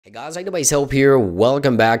Hey guys, Anybody's Help here.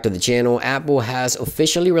 Welcome back to the channel. Apple has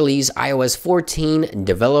officially released iOS 14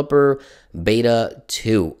 Developer Beta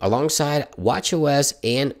 2 alongside watchOS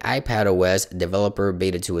and iPadOS Developer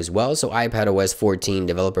Beta 2 as well. So iPadOS 14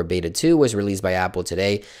 Developer Beta 2 was released by Apple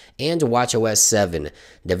today, and watchOS 7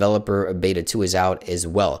 Developer Beta 2 is out as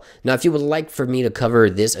well. Now, if you would like for me to cover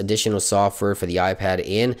this additional software for the iPad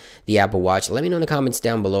and the Apple Watch, let me know in the comments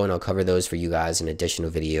down below and I'll cover those for you guys in additional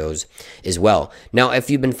videos as well. Now, if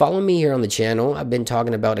you've been following me here on the channel, I've been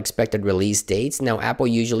talking about expected release dates. Now, Apple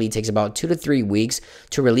usually takes about 2 to 3 weeks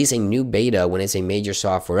to release a new beta when it's a major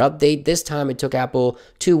software update. This time it took Apple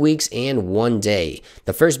 2 weeks and 1 day.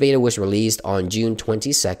 The first beta was released on June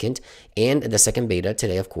 22nd, and the second beta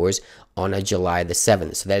today, of course, on July the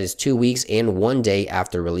 7th. So that is 2 weeks and 1 day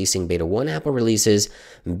after releasing beta 1. Apple releases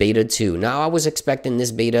beta 2. Now, I was expecting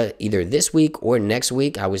this beta either this week or next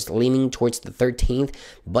week. I was leaning towards the 13th,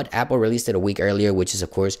 but Apple released it a week earlier, which is,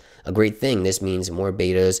 of course, a great thing. This means more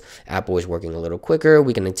betas. Apple is working a little quicker.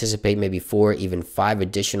 We can anticipate maybe 4, even 5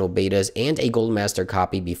 additional betas and a Gold Master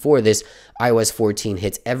copy before this iOS 14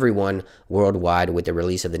 hits everyone worldwide with the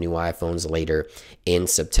release of the new iPhones later in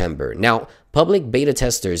September. Now, public beta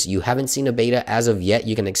testers, you haven't seen a beta as of yet.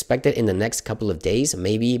 You can expect it in the next couple of days.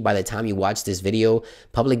 Maybe by the time you watch this video,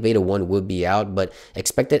 public beta 1 would be out, but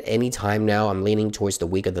expect it any time now. I'm leaning towards the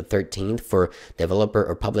week of the 13th for developer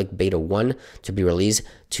or public beta 1 to be released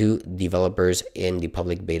to developers in the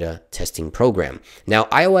public beta testing program. Now,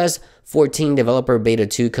 iOS 14 Developer Beta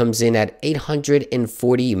 2 comes in at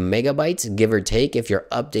 840 megabytes, give or take, if you're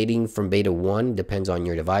updating from Beta 1. Depends on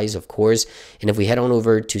your device, of course. And if we head on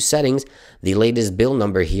over to settings, the latest build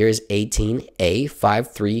number here is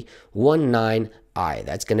 18A5319I.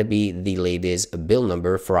 That's going to be the latest build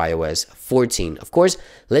number for iOS 14. Of course,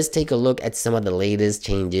 let's take a look at some of the latest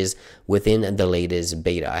changes within the latest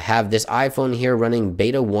beta. I have this iPhone here running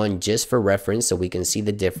beta 1 just for reference so we can see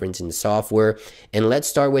the difference in software. And let's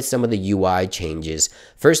start with some of the UI changes.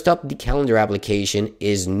 First up, the calendar application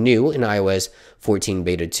is new in iOS 14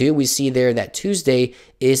 beta 2. We see there that Tuesday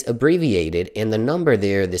is abbreviated and the number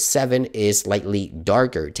there, the 7, is slightly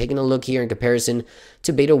darker. Taking a look here in comparison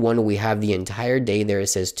to beta 1, we have the entire day there. It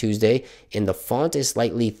says Tuesday, and the font is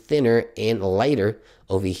slightly thinner and lighter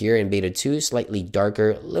over here. In beta 2, slightly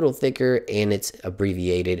darker, a little thicker, and it's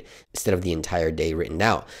abbreviated instead of the entire day written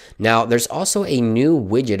out. Now, there's also a new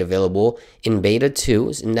widget available in beta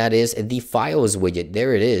 2, and that is the Files widget.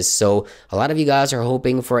 There it is. So a lot of you guys are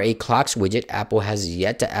hoping for a clocks widget. Apple has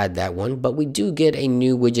yet to add that one, but we do get a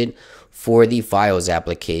new widget for the Files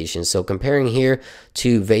application. So comparing here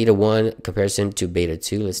to beta 1 comparison to beta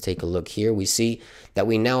 2, let's take a look here. We see that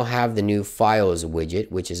we now have the new Files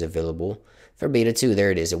widget, which is available for beta 2.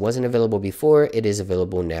 There it is. It wasn't available before. It is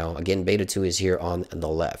available now. Again, beta 2 is here on the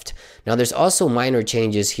left. Now, there's also minor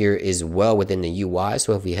changes here as well within the UI.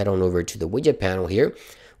 So if we head on over to the widget panel here,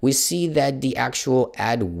 we see that the actual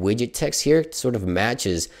add widget text here sort of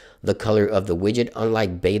matches the color of the widget,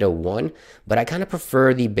 unlike beta 1, but I kind of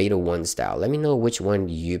prefer the beta 1 style. Let me know which one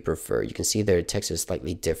you prefer. You can see their text is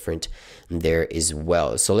slightly different there as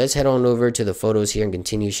well. So let's head on over to the photos here and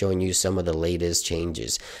continue showing you some of the latest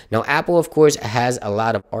changes. Now, Apple, of course, has a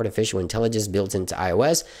lot of artificial intelligence built into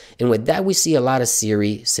iOS, and with that, we see a lot of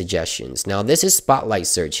Siri suggestions. Now, this is Spotlight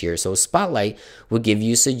search here. So Spotlight will give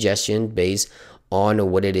you suggestion based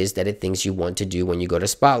on what it is that it thinks you want to do when you go to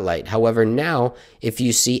Spotlight. However, now, if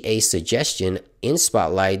you see a suggestion in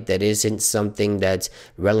Spotlight that isn't something that's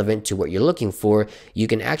relevant to what you're looking for, you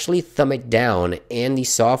can actually thumb it down, and the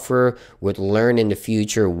software would learn in the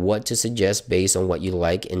future what to suggest based on what you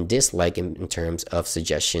like and dislike in terms of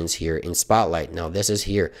suggestions here in Spotlight. Now, this is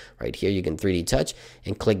here. Right here, you can 3D touch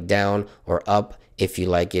and click down or up if you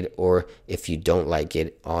like it or if you don't like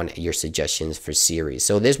it on your suggestions for Siri.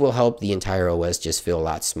 So this will help the entire OS just feel a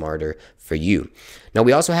lot smarter for you. Now,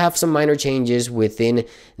 we also have some minor changes within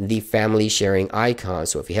the family sharing icon.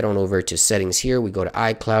 So if you head on over to settings here, we go to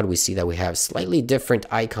iCloud, we see that we have slightly different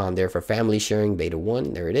icon there for family sharing. Beta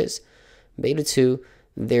 1, there it is. Beta 2,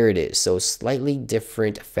 there it is. So slightly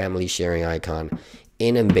different family sharing icon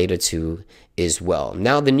in beta 2 as well.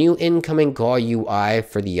 Now, the new incoming call UI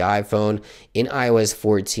for the iPhone in iOS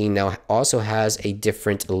 14 now also has a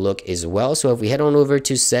different look as well. So if we head on over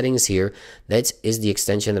to settings here, that is the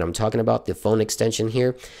extension that I'm talking about, the phone extension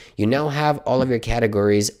here. You now have all of your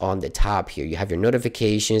categories on the top here. You have your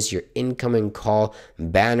notifications, your incoming call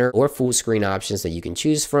banner or full screen options that you can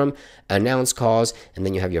choose from, announce calls, and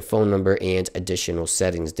then you have your phone number and additional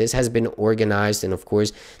settings. This has been organized, and of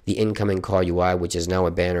course, the incoming call UI, which is now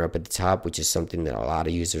a banner up at the top, which is something that a lot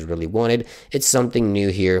of users really wanted. It's something new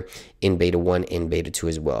here in beta 1 and beta 2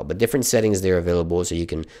 as well, but different settings there available, so you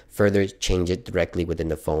can further change it directly within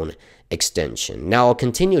the phone extension. Now I'll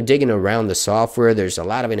continue digging around the software. There's a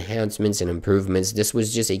lot of enhancements and improvements. This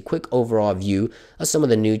was just a quick overall view of some of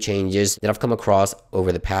the new changes that I've come across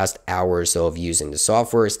over the past hour or so of using the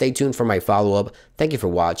software. Stay tuned for my follow-up. Thank you for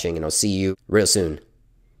watching, and I'll see you real soon.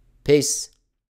 Peace.